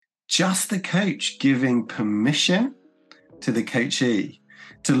just the coach giving permission to the coachee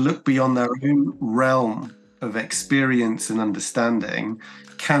to look beyond their own realm of experience and understanding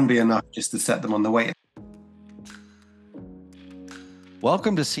can be enough just to set them on the way.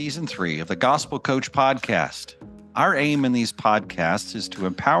 Welcome to Season 3 of the Gospel Coach Podcast. Our aim in these podcasts is to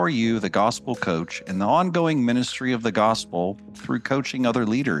empower you, the gospel coach, in the ongoing ministry of the gospel through coaching other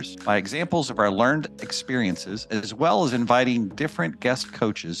leaders by examples of our learned experiences, as well as inviting different guest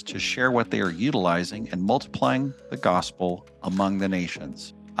coaches to share what they are utilizing and multiplying the gospel among the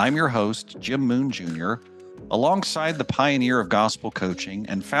nations. I'm your host, Jim Moon Jr., alongside the pioneer of gospel coaching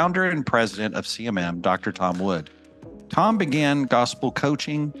and founder and president of CMM, Dr. Tom Wood. Tom began gospel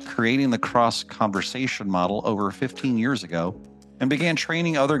coaching, creating the cross conversation model over 15 years ago, and began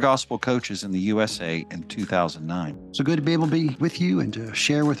training other gospel coaches in the USA in 2009. So good to be able to be with you and to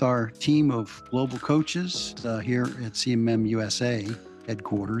share with our team of global coaches here at CMM USA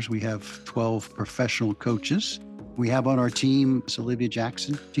headquarters. We have 12 professional coaches. We have on our team Olivia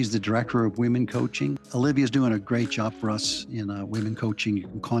Jackson. She's the director of women coaching. Olivia's doing a great job for us in women coaching. You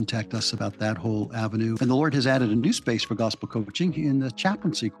can contact us about that whole avenue. And the Lord has added a new space for gospel coaching in the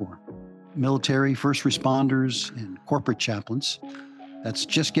chaplaincy corps. Military, first responders, and corporate chaplains. That's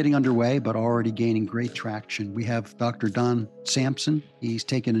just getting underway, but already gaining great traction. We have Dr. Don Sampson. He's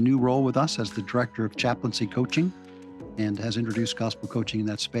taken a new role with us as the director of chaplaincy coaching, and has introduced gospel coaching in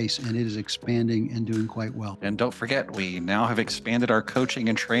that space, and it is expanding and doing quite well. And don't forget, we now have expanded our coaching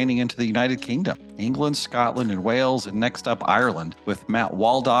and training into the United Kingdom, England, Scotland, and Wales, and next up, Ireland, with Matt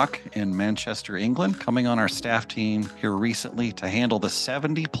Waldock in Manchester, England, coming on our staff team here recently to handle the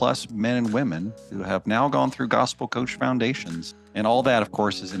 70-plus men and women who have now gone through Gospel Coach Foundations. And all that, of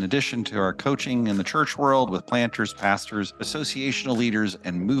course, is in addition to our coaching in the church world with planters, pastors, associational leaders,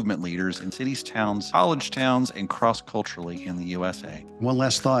 and movement leaders in cities, towns, college towns, and cross-culturally in the USA. One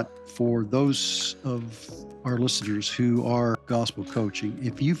last thought for those of our listeners who are gospel coaching.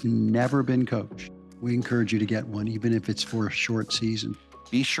 If you've never been coached, we encourage you to get one, even if it's for a short season.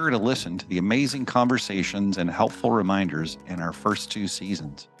 Be sure to listen to the amazing conversations and helpful reminders in our first 2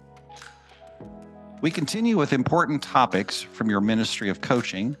 seasons. We continue with important topics from your ministry of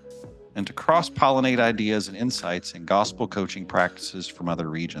coaching and to cross-pollinate ideas and insights in gospel coaching practices from other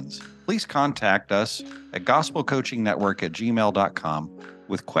regions. Please contact us at gospelcoachingnetwork@gmail.com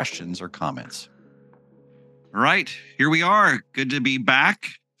with questions or comments. All right, here we are. Good to be back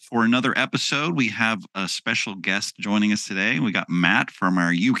for another episode. We have a special guest joining us today. We got Matt from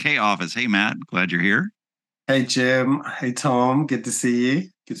our UK office. Hey, Matt, glad you're here. Hey, Jim. Hey, Tom. Good to see you.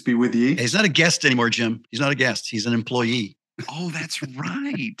 Good to be with you. He's not a guest anymore, Jim. He's not a guest. He's an employee. Oh, that's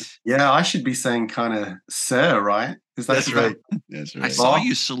right. Yeah, I should be saying kind of sir, right? That's right. That's right. I saw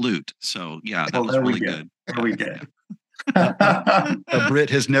you salute. So, yeah, that was really good. There we go. A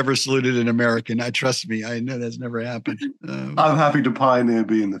Brit has never saluted an American. Trust me, I know that's never happened. I'm happy to pioneer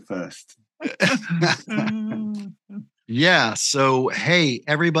being the first. Yeah. So, hey,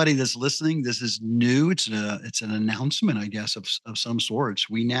 everybody that's listening, this is new. It's an announcement, I guess, of some sorts.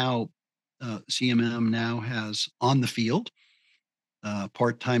 We now, CMM now has on the field,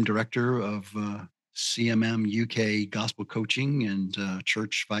 part-time director of CMM UK gospel coaching and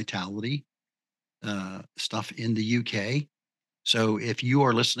church vitality stuff in the UK. So if you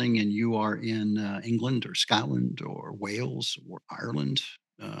are listening and you are in England or Scotland or Wales or Ireland,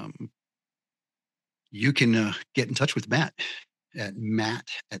 you can get in touch with Matt at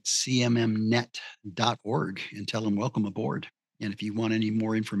cmmnet.org and tell him welcome aboard. And if you want any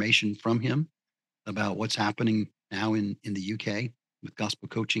more information from him about what's happening now in the UK with gospel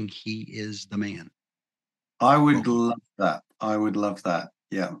coaching, he is the man. I would love that.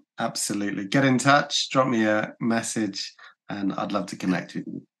 Yeah, absolutely. Get in touch, drop me a message, and I'd love to connect with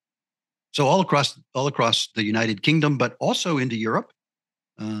you. So all across the United Kingdom, but also into Europe.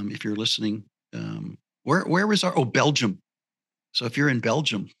 If you're listening, where is Belgium? So if you're in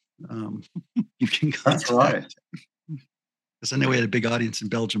Belgium, you can contact. That's right. Because I know we had a big audience in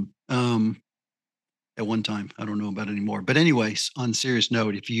Belgium at one time. I don't know about it anymore. But anyways, on a serious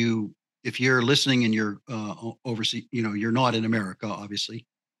note, if you're listening and you're overseas, you're not in America, obviously,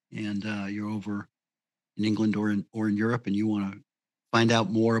 and you're over in England or in Europe, and you want to find out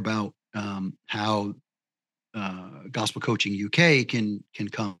more about how Gospel Coaching UK can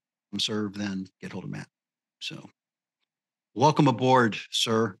come serve, then get hold of Matt. So welcome aboard,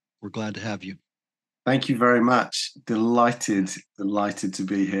 sir. We're glad to have you. Thank you very much. Delighted to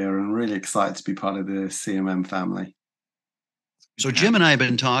be here and really excited to be part of the CMM family. So Jim and I have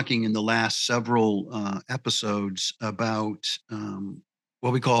been talking in the last several episodes about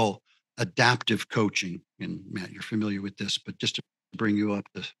what we call adaptive coaching. And Matt, you're familiar with this, but just to bring you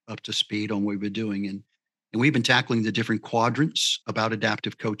up to speed on what we've been doing. And we've been tackling the different quadrants about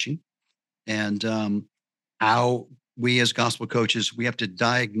adaptive coaching and how we as gospel coaches, we have to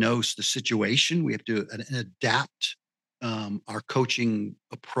diagnose the situation. We have to adapt our coaching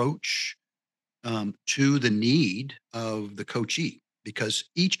approach to the need of the coachee, because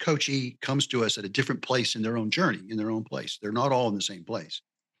each coachee comes to us at a different place in their own journey, in their own place. They're not all in the same place.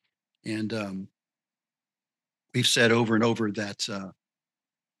 And we've said over and over that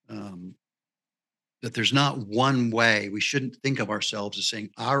um, that there's not one way. We shouldn't think of ourselves as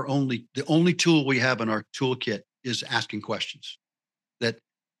saying the only tool we have in our toolkit is asking questions. That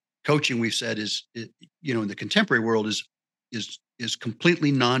coaching, we've said, in the contemporary world is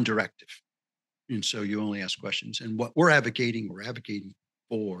completely non-directive, and so you only ask questions. And what we're advocating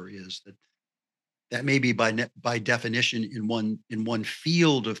for is that may be by definition in one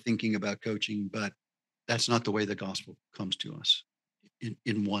field of thinking about coaching, but that's not the way the gospel comes to us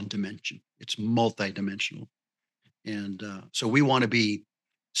in one dimension. It's multidimensional. And so we want to be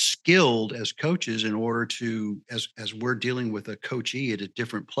skilled as coaches in order to, as we're dealing with a coachee at a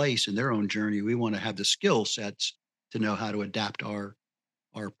different place in their own journey, we want to have the skill sets to know how to adapt our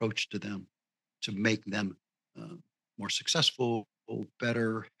approach to them to make them more successful,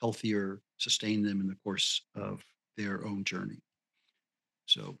 better, healthier, sustain them in the course of their own journey.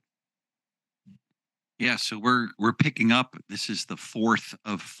 So Yeah, so we're picking up. This is the fourth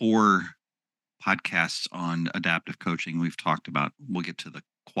of 4 podcasts on adaptive coaching. We've talked about. We'll get to the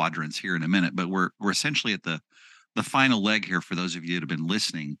quadrants here in a minute, but we're essentially at the final leg here for those of you that have been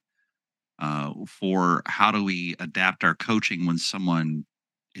listening. For how do we adapt our coaching when someone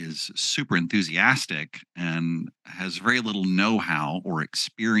is super enthusiastic and has very little know-how or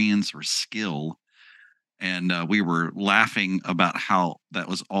experience or skill. And we were laughing about how that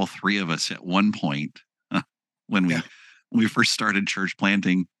was all 3 of us at one point when we first started church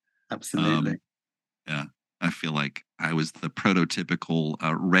planting. Absolutely. Yeah, I feel like I was the prototypical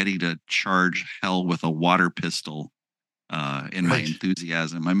ready to charge hell with a water pistol in my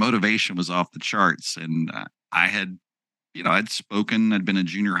enthusiasm. My motivation was off the charts, and I had, I'd spoken. I'd been a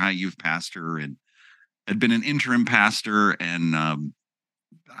junior high youth pastor, and I'd been an interim pastor, and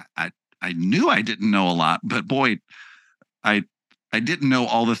I knew I didn't know a lot, but boy, I didn't know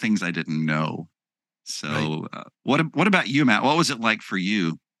all the things I didn't know. So, what about you, Matt? What was it like for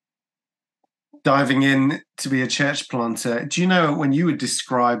you? Diving in to be a church planter, do you know when you were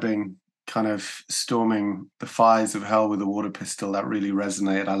describing kind of storming the fires of hell with a water pistol, that really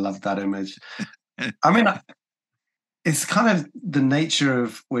resonated. I love that image. I mean, it's kind of the nature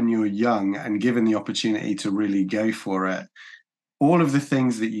of when you're young and given the opportunity to really go for it. All of the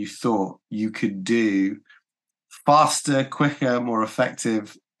things that you thought you could do faster, quicker, more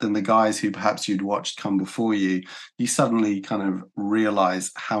effective than the guys who perhaps you'd watched come before you, you suddenly kind of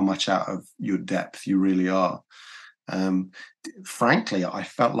realize how much out of your depth you really are. Frankly, I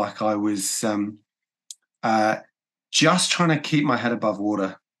felt like I was just trying to keep my head above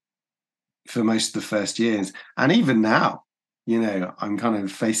water for most of the first years. And even now, I'm kind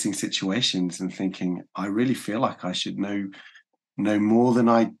of facing situations and thinking, I really feel like I should know more than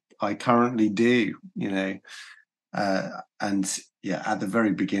I currently do, and yeah, at the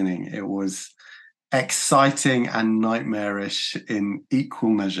very beginning, it was exciting and nightmarish in equal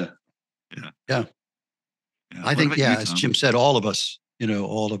measure. Yeah. I think, as Jim said, all of us,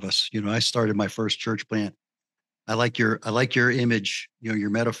 I started my first church plant. I like your image, your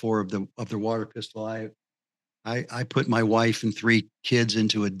metaphor of the water pistol. I put my wife and 3 kids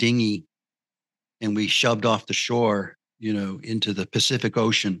into a dinghy, and we shoved off the shore, into the Pacific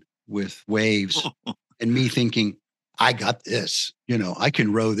Ocean with waves, and me thinking, I got this, I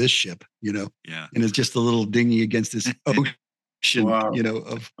can row this ship, and it's just a little dinghy against this ocean, Wow.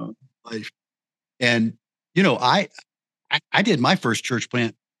 Of life. And, I did my first church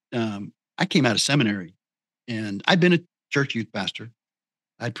plant. I came out of seminary, and I'd been a church youth pastor.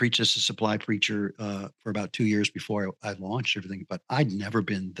 I'd preached as a supply preacher for about 2 years before I launched everything, but I'd never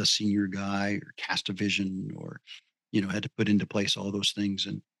been the senior guy or cast a vision or, had to put into place all those things.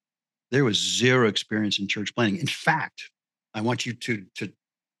 And there was zero experience in church planting. In fact, I want you to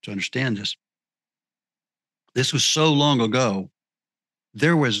understand this. This was so long ago.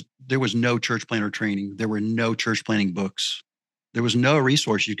 There was no church planter training. There were no church planting books. There was no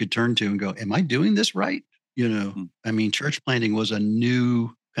resource you could turn to and go, am I doing this right? I mean, church planting was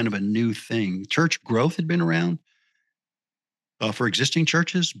kind of a new thing. Church growth had been around for existing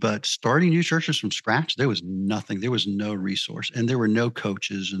churches, but starting new churches from scratch, there was nothing. There was no resource, and there were no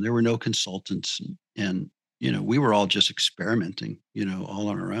coaches, and there were no consultants, and we were all just experimenting, all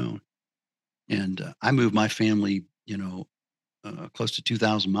on our own. And I moved my family, close to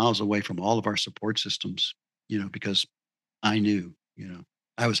 2,000 miles away from all of our support systems, because I knew,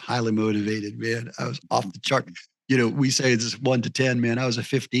 I was highly motivated, man. I was off the chart. We say it's 1 to 10, man. I was a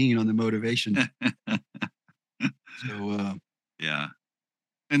 15 on the motivation. So, yeah.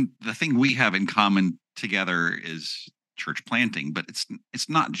 And the thing we have in common together is church planting, but it's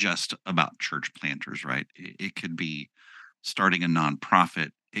not just about church planters, right? It could be starting a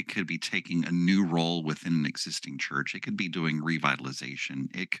nonprofit. It could be taking a new role within an existing church. It could be doing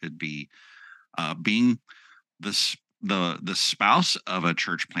revitalization. It could be being the spouse of a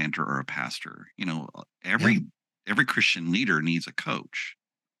church planter or a pastor. Every Christian leader needs a coach,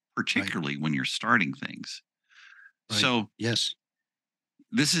 particularly when you're starting things. Right. So yes,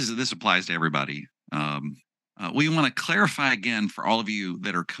 this applies to everybody. We want to clarify again for all of you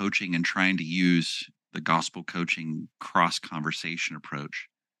that are coaching and trying to use the gospel coaching cross conversation approach.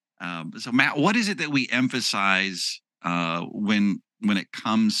 So Matt, what is it that we emphasize when it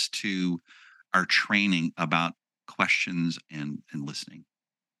comes to our training about questions and listening?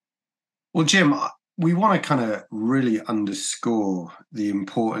 Well, Jim, we want to kind of really underscore the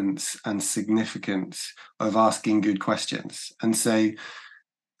importance and significance of asking good questions. And so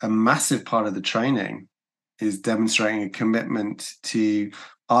a massive part of the training is demonstrating a commitment to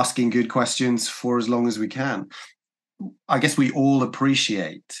asking good questions for as long as we can. I guess we all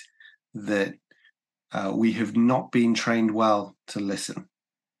appreciate that we have not been trained well to listen.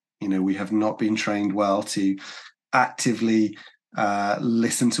 We have not been trained well to actively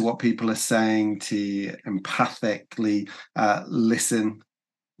listen to what people are saying, to empathically listen.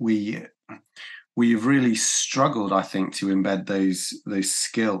 We've really struggled, I think, to embed those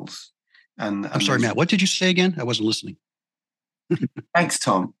skills. And I'm sorry, Matt, what did you say again? I wasn't listening. Thanks,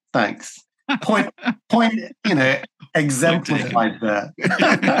 Tom. Thanks. Point, exemplified there.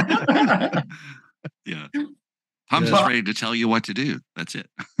 Yeah. Tom's just ready to tell you what to do. That's it.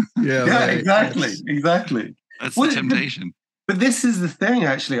 Yeah, right. Exactly. That's the temptation. But this is the thing,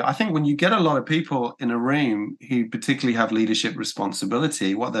 actually. I think when you get a lot of people in a room who particularly have leadership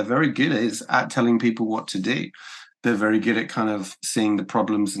responsibility, what they're very good is at telling people what to do. They're very good at kind of seeing the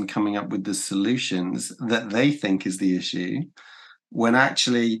problems and coming up with the solutions that they think is the issue, when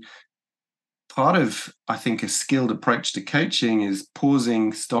actually part of, I think, a skilled approach to coaching is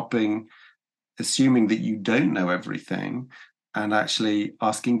pausing, stopping, assuming that you don't know everything, and actually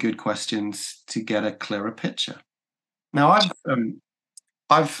asking good questions to get a clearer picture. Now,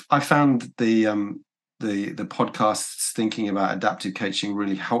 I've found the podcasts thinking about adaptive coaching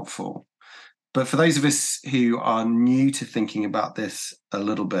really helpful. But for those of us who are new to thinking about this a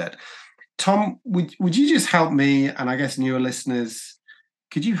little bit, Tom, would you just help me, and I guess newer listeners,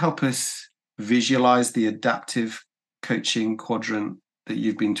 could you help us visualize the adaptive coaching quadrant that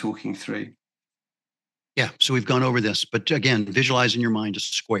you've been talking through? Yeah, so we've gone over this, but again, visualize in your mind a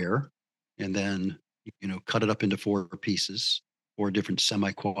square, and then cut it up into 4 pieces, 4 different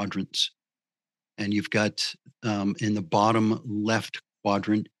semi-quadrants. And you've got in the bottom left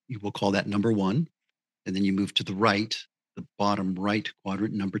quadrant, you will call that number 1. And then you move to the right, the bottom right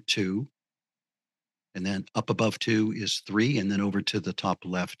quadrant, number 2. And then up above 2 is 3. And then over to the top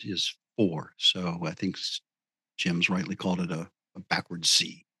left is 4. So I think Jim's rightly called it a backward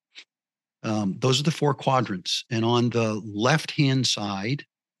C. Those are the 4 quadrants. And on the left-hand side,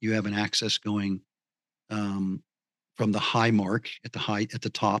 you have an axis going from the high mark at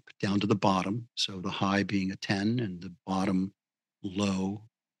the top down to the bottom. So the high being a 10 and the bottom low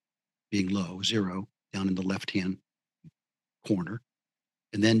being low, 0, down in the left-hand corner.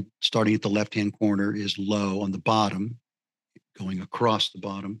 And then starting at the left-hand corner is low on the bottom, going across the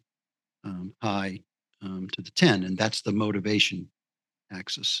bottom, high to the 10. And that's the motivation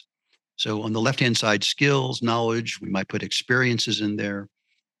axis. So on the left-hand side, skills, knowledge, we might put experiences in there.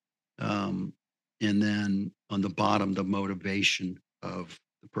 And then on the bottom, the motivation of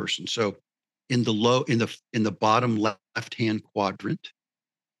the person. So in the bottom left-hand quadrant,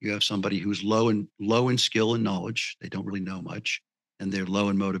 you have somebody who's low in skill and knowledge. They don't really know much, and they're low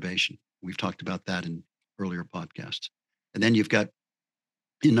in motivation. We've talked about that in earlier podcasts. And then you've got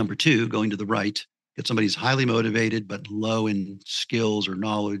in number 2, going to the right, get somebody who's highly motivated but low in skills or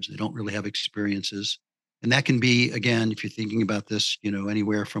knowledge. They don't really have experiences. And that can be, again, if you're thinking about this,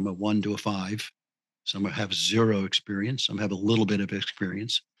 anywhere from a 1 to a 5. Some have 0 experience. Some have a little bit of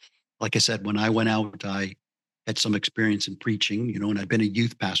experience. Like I said, when I went out, I had some experience in preaching, and I've been a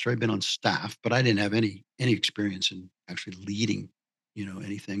youth pastor. I've been on staff, but I didn't have any experience in actually leading,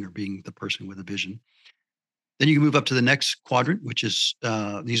 anything or being the person with a vision. Then you can move up to the next quadrant, which is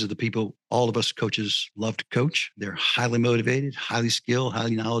these are the people all of us coaches love to coach. They're highly motivated, highly skilled,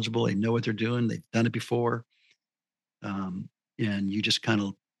 highly knowledgeable. They know what they're doing. They've done it before. and you just kind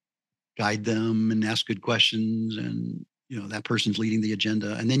of guide them and ask good questions, and that person's leading the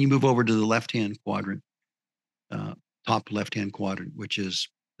agenda, and then you move over to the left-hand quadrant, uh, top left-hand quadrant, which is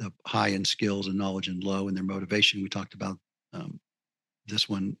the high in skills and knowledge and low in their motivation. We talked about um, this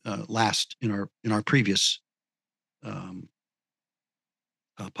one last in our previous um,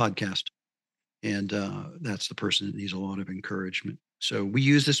 podcast, and that's the person that needs a lot of encouragement. So we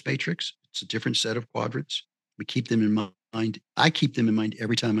use this matrix. It's a different set of quadrants. We keep them in mind. I keep them in mind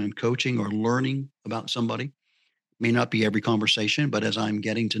every time I'm coaching or learning about somebody. May not be every conversation, but as I'm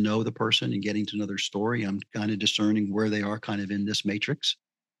getting to know the person and getting to know their story, I'm kind of discerning where they are kind of in this matrix.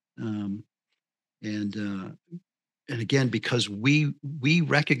 Um, and again, because we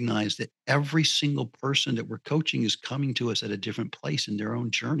recognize that every single person that we're coaching is coming to us at a different place in their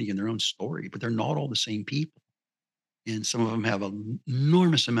own journey and their own story, but they're not all the same people. And some of them have an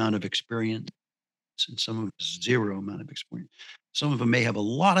enormous amount of experience, and some of them zero amount of experience. Some of them may have a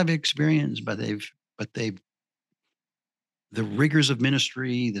lot of experience, but they've the rigors of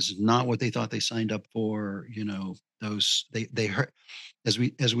ministry. This is not what they thought they signed up for. Those they heard as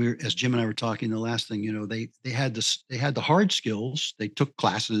Jim and I were talking. The last thing, they had this. They had the hard skills. They took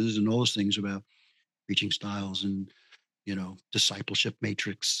classes and all those things about preaching styles and discipleship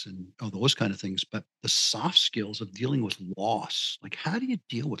matrix and all those kind of things. But the soft skills of dealing with loss, like how do you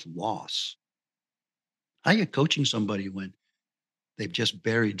deal with loss? How are you coaching somebody when they've just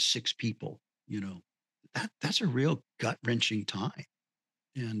buried 6 people? That's a real gut wrenching time.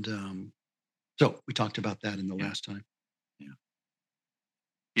 And so we talked about that in the last time. Yeah.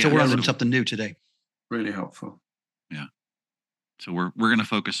 So we're on something new today. Really helpful. Yeah. So we're going to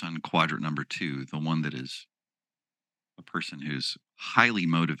focus on quadrant number 2, the one that is a person who's highly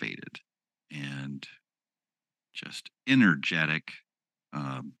motivated and just energetic.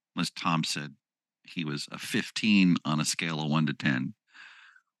 As Tom said, he was a 15 on a scale of 1 to 10,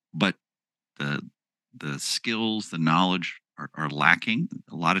 but the skills, the knowledge are lacking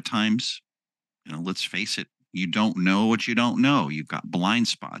a lot of times. Let's face it, you don't know what you don't know. You've got blind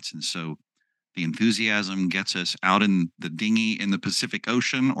spots. And so the enthusiasm gets us out in the dinghy in the Pacific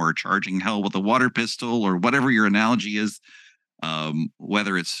Ocean or charging hell with a water pistol or whatever your analogy is,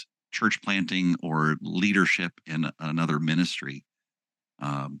 whether it's church planting or leadership in another ministry.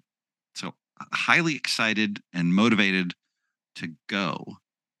 So highly excited and motivated to go.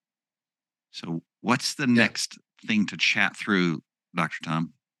 So what's the next thing to chat through, Dr.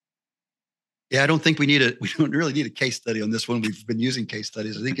 Tom? Yeah, I don't think we don't really need a case study on this one. We've been using case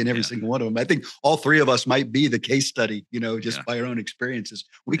studies, I think, in every single one of them. I think all 3 of us might be the case study, just by our own experiences.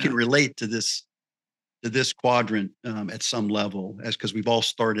 We can relate to this quadrant at some level, because we've all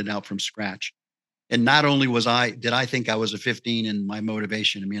started out from scratch. And not only did I think I was a 15 in my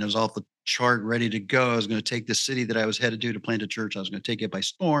motivation. I mean, I was off the chart, ready to go. I was going to take the city that I was headed to plant a church. I was going to take it by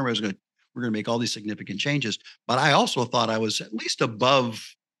storm. We're going to make all these significant changes. But I also thought I was at least above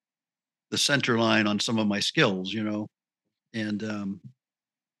the center line on some of my skills, and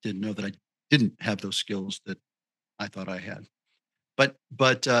didn't know that I didn't have those skills that I thought I had. But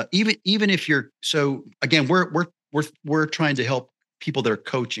even if you're, so again, we're trying to help people that are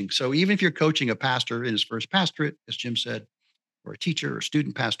coaching. So even if you're coaching a pastor in his first pastorate, as Jim said, or a teacher or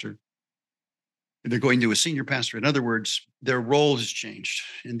student pastor, they're going to a senior pastor. In other words, their role has changed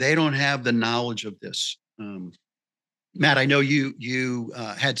and they don't have the knowledge of this. Matt, I know you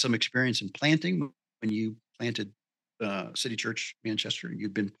had some experience in planting when you planted City Church Manchester.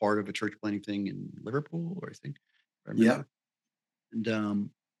 You'd been part of a church planting thing in Liverpool, I think. Yeah.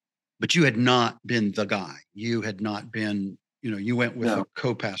 And but you had not been the guy. You had not been, you went with a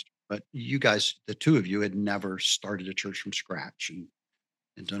co-pastor, but you guys, the 2 of you, had never started a church from scratch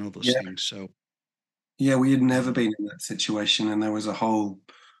and done all those things. So yeah, we had never been in that situation, and there was a whole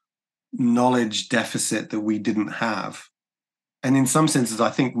knowledge deficit that we didn't have. And in some senses, I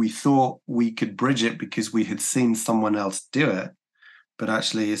think we thought we could bridge it because we had seen someone else do it. But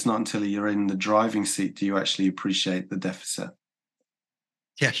actually, it's not until you're in the driving seat do you actually appreciate the deficit.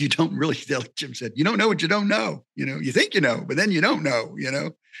 Yeah, you don't really, like Jim said, you don't know what you don't know. You think you know, but then you don't know,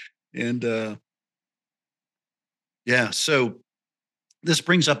 And so this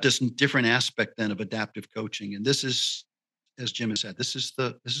brings up this different aspect then of adaptive coaching. And this is, as Jim has said, this is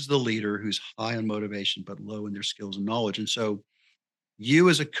the leader who's high on motivation, but low in their skills and knowledge. And so you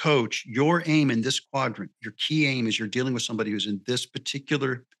as a coach, your aim in this quadrant, your key aim is you're dealing with somebody who's in this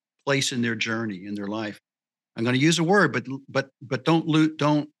particular place in their journey, in their life. I'm going to use a word, but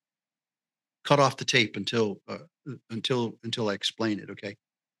don't cut off the tape until I explain it. Okay.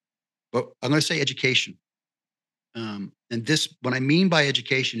 But I'm going to say education. And this, what I mean by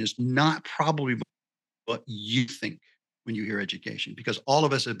education is not probably what you think. when you hear education, because all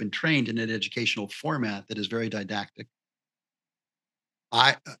of us have been trained in an educational format that is very didactic.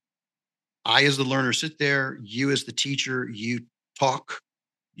 I, I as the learner sit there, you as the teacher, you talk,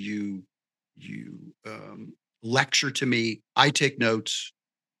 you lecture to me, I take notes,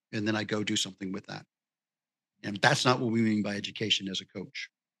 and then I go do something with that. And that's not what we mean by education as a coach.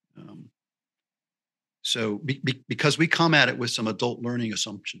 Um, because we come at it with some adult learning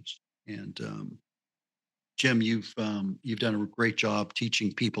assumptions, and Jim, you've done a great job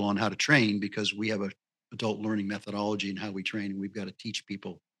teaching people on how to train, because we have a adult learning methodology in how we train, and we've got to teach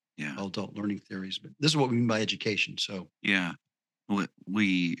people Yeah. adult learning theories. But this is what we mean by education. So Yeah. Well,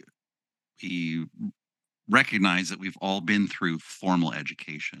 we recognize that we've all been through formal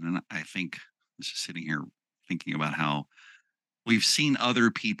education. And I think just sitting here thinking about how we've seen other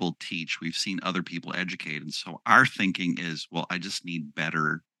people teach, we've seen other people educate. And so our thinking is, well, I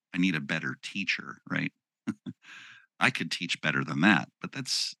need a better teacher, right? I could teach better than that, but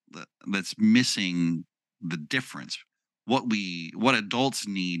that's missing the difference. What adults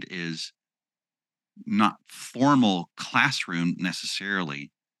need is not formal classroom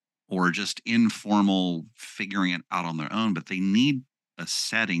necessarily, or just informal figuring it out on their own, but they need a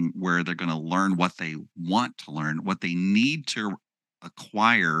setting where they're going to learn what they want to learn, what they need to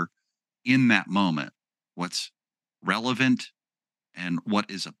acquire in that moment, what's relevant and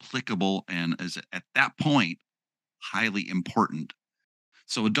what is applicable and is at that point highly important.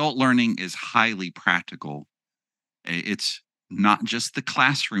 So adult learning is highly practical. It's not just the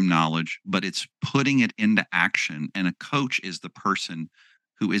classroom knowledge, but it's putting it into action. And a coach is the person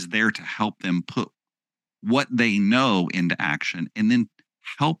who is there to help them put what they know into action and then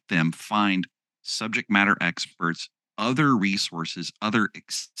help them find subject matter experts, other resources, other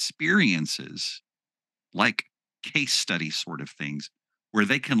experiences, like case study sort of things, where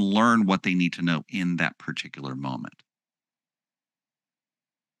they can learn what they need to know in that particular moment.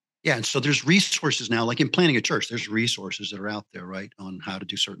 yeah, and so there's resources now, like in planning a church, there's resources that are out there, right, on how to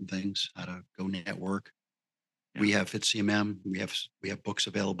do certain things, how to go network. Yeah. We have at CMM, we have books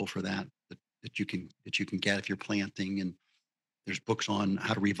available for that you can get if you're planting, and there's books on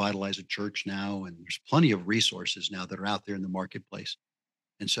how to revitalize a church now, and there's plenty of resources now that are out there in the marketplace.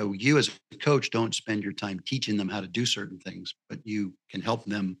 And so you as a coach don't spend your time teaching them how to do certain things, but you can help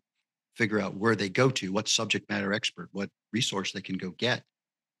them figure out where they go to, what subject matter expert, what resource they can go get,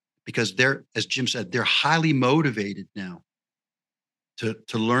 because they're, as Jim said, they're highly motivated now to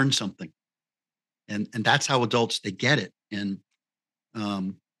learn something, and that's how adults they get it. And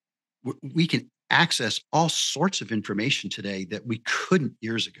um, we can access all sorts of information today that we couldn't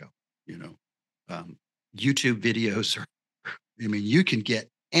years ago. You know, YouTube videos are. I mean, you can get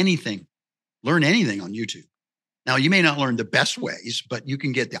anything, learn anything on YouTube. Now, you may not learn the best ways, but you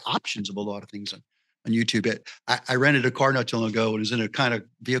can get the options of a lot of things on YouTube. I rented a car not too long ago, and it was in a kind of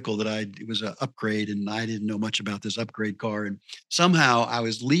vehicle that it was an upgrade, and I didn't know much about this upgrade car. And somehow I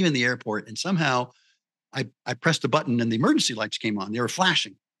was leaving the airport, and somehow I pressed a button and the emergency lights came on. They were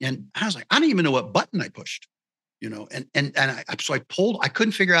flashing. And I was like, I don't even know what button I pushed, so I pulled, I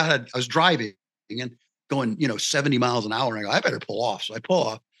couldn't figure out I was driving and going, 70 miles an hour. And I go, I better pull off. So I pull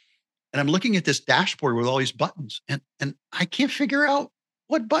off, and I'm looking at this dashboard with all these buttons, and I can't figure out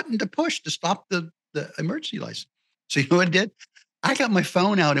what button to push to stop the emergency lights. So you know what I did? I got my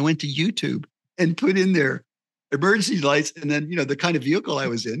phone out and went to YouTube and put in there emergency lights. And then, the kind of vehicle I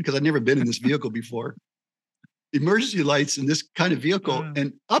was in, because I'd never been in this vehicle before, emergency lights in this kind of vehicle.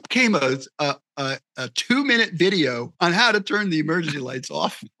 And up came a 2-minute video on how to turn the emergency lights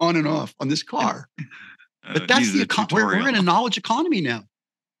off, on and off on this car. But that's we're in a knowledge economy now,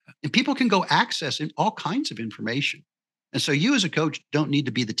 and people can go access all kinds of information. And so you as a coach don't need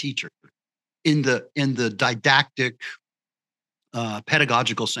to be the teacher in the didactic,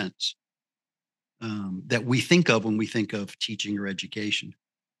 pedagogical sense that we think of when we think of teaching or education.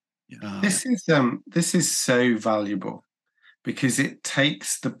 This is so valuable, because it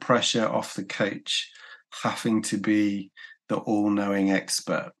takes the pressure off the coach having to be the all-knowing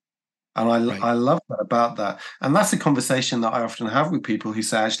expert. And I love that about that. And that's a conversation that I often have with people who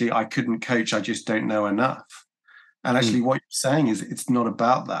say, actually, I couldn't coach, I just don't know enough. And actually what you're saying is it's not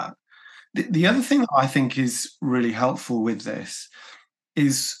about that. The other thing that I think is really helpful with this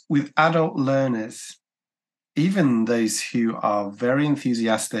is with adult learners, even those who are very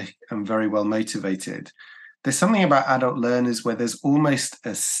enthusiastic and very well motivated, there's something about adult learners where there's almost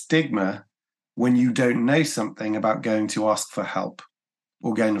a stigma when you don't know something about going to ask for help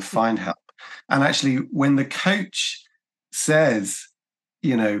or going to find help. And actually, when the coach says,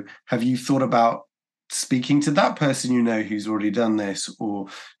 have you thought about speaking to that person who's already done this, or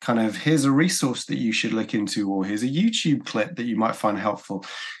kind of here's a resource that you should look into, or here's a YouTube clip that you might find helpful.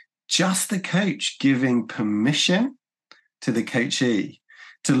 Just the coach giving permission to the coachee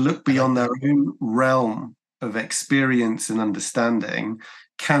to look beyond their own realm of experience and understanding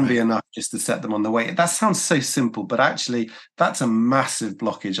can be enough just to set them on the way. That sounds so simple, but actually that's a massive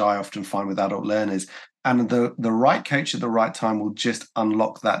blockage I often find with adult learners. And the right coach at the right time will just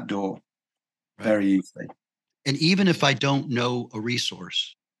unlock that door very easily. And even if I don't know a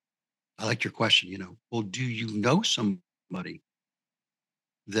resource, I like your question, well, do you know somebody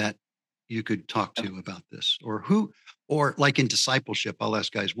that you could talk to about this? Or like in discipleship, I'll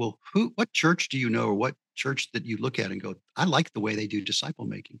ask guys, well, what church do you know, or what church that you look at and go, I like the way they do disciple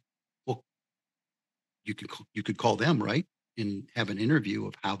making? Well, you could call them, right? And have an interview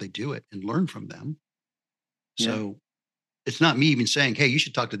of how they do it and learn from them. So it's not me even saying, hey, you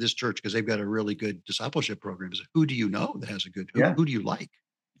should talk to this church because they've got a really good discipleship program. It's who do you know that has a good, who do you like?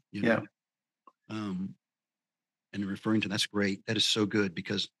 And referring to, that's great. That is so good,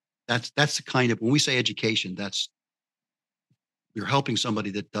 because that's the kind of, when we say education, you're helping somebody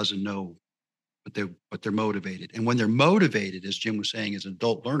that doesn't know, but they're motivated. And when they're motivated, as Jim was saying, as an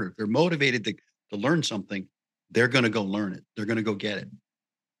adult learner, if they're motivated to learn something, they're going to go learn it. They're going to go get it.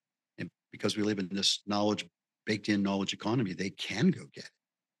 And because we live in this baked in knowledge economy, they can go get it.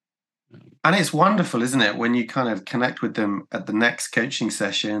 And it's wonderful, isn't it, when you kind of connect with them at the next coaching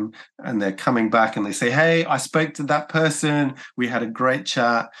session and they're coming back and they say, hey, I spoke to that person, we had a great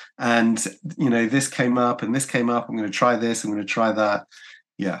chat, and this came up and this came up, I'm going to try this, I'm going to try that.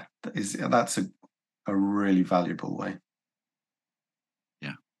 Yeah, that's a really valuable way.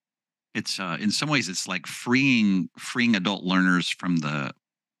 Yeah. It's in some ways it's like freeing adult learners from the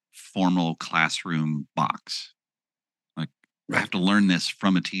formal classroom box. I have to learn this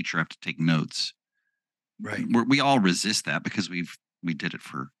from a teacher. I have to take notes. Right. We all resist that because we did it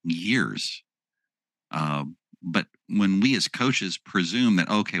for years. But when we as coaches presume that,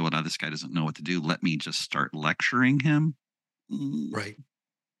 okay, well, now this guy doesn't know what to do, let me just start lecturing him. Right.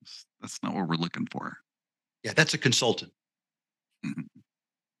 That's not what we're looking for. Yeah, that's a consultant. Mm-hmm.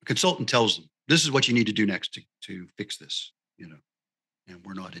 A consultant tells them, this is what you need to do next to fix this, and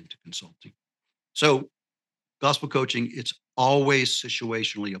we're not into consulting. So gospel coaching, it's always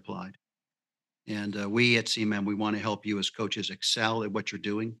situationally applied. And we at CMM, we want to help you as coaches excel at what you're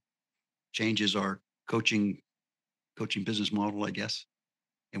doing. Changes our coaching business model, I guess.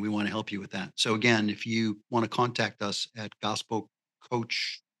 And we want to help you with that. So again, if you want to contact us at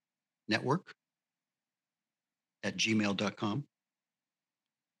gospelcoachnetwork@gmail.com,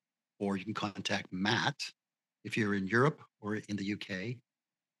 or you can contact Matt if you're in Europe or in the UK,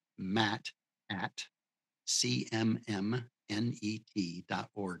 Matt at cmmnet.org, and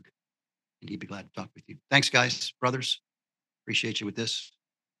he'd be glad to talk with you. Thanks, guys, brothers. Appreciate you with this,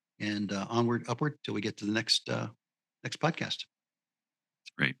 and onward, upward till we get to the next podcast.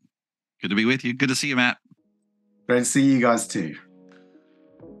 It's great. Good to be with you. Good to see you, Matt. Great to see you guys too.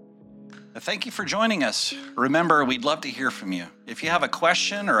 Thank you for joining us. Remember, we'd love to hear from you. If you have a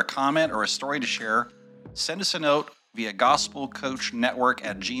question or a comment or a story to share, send us a note via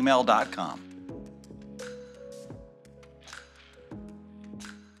gospelcoachnetwork@gmail.com.